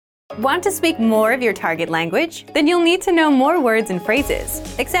Want to speak more of your target language? Then you'll need to know more words and phrases.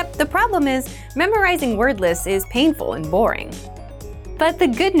 Except the problem is, memorizing word lists is painful and boring. But the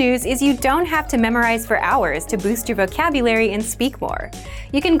good news is you don't have to memorize for hours to boost your vocabulary and speak more.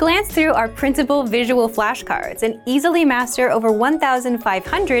 You can glance through our printable visual flashcards and easily master over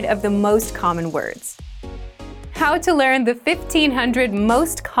 1,500 of the most common words. How to learn the 1,500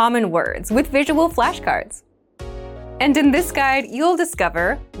 most common words with visual flashcards. And in this guide, you'll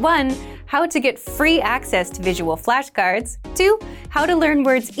discover 1. How to get free access to visual flashcards, 2. How to learn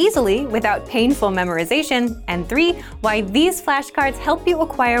words easily without painful memorization, and 3. Why these flashcards help you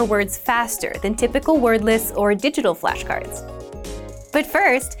acquire words faster than typical word lists or digital flashcards. But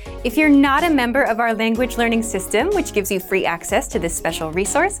first, if you're not a member of our language learning system, which gives you free access to this special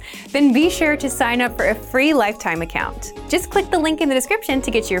resource, then be sure to sign up for a free lifetime account. Just click the link in the description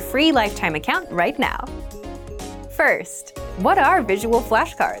to get your free lifetime account right now. First, what are visual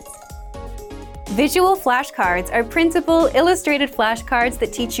flashcards? Visual flashcards are printable, illustrated flashcards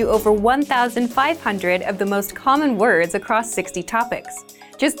that teach you over 1,500 of the most common words across 60 topics.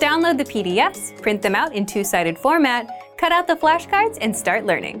 Just download the PDFs, print them out in two-sided format, cut out the flashcards, and start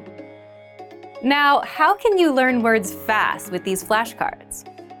learning. Now, how can you learn words fast with these flashcards?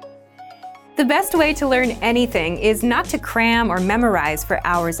 The best way to learn anything is not to cram or memorize for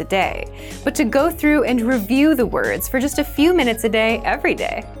hours a day, but to go through and review the words for just a few minutes a day, every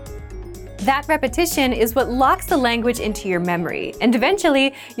day. That repetition is what locks the language into your memory, and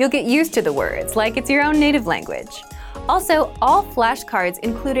eventually you'll get used to the words like it's your own native language. Also, all flashcards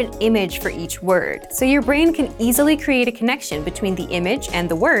include an image for each word, so your brain can easily create a connection between the image and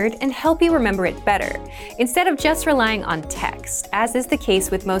the word and help you remember it better, instead of just relying on text, as is the case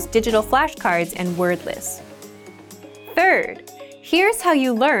with most digital flashcards and word lists. Third, here's how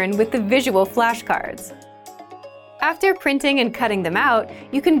you learn with the visual flashcards. After printing and cutting them out,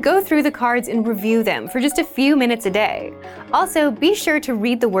 you can go through the cards and review them for just a few minutes a day. Also, be sure to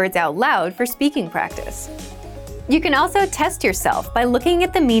read the words out loud for speaking practice. You can also test yourself by looking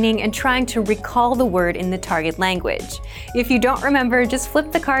at the meaning and trying to recall the word in the target language. If you don't remember, just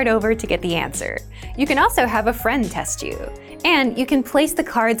flip the card over to get the answer. You can also have a friend test you. And you can place the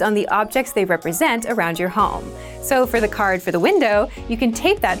cards on the objects they represent around your home. So for the card for the window, you can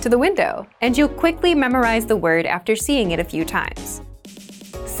tape that to the window, and you'll quickly memorize the word after seeing it a few times.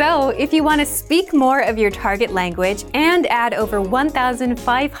 So, if you want to speak more of your target language and add over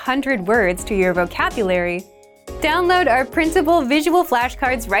 1,500 words to your vocabulary, download our printable visual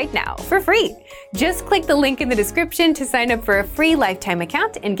flashcards right now for free. Just click the link in the description to sign up for a free lifetime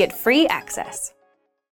account and get free access.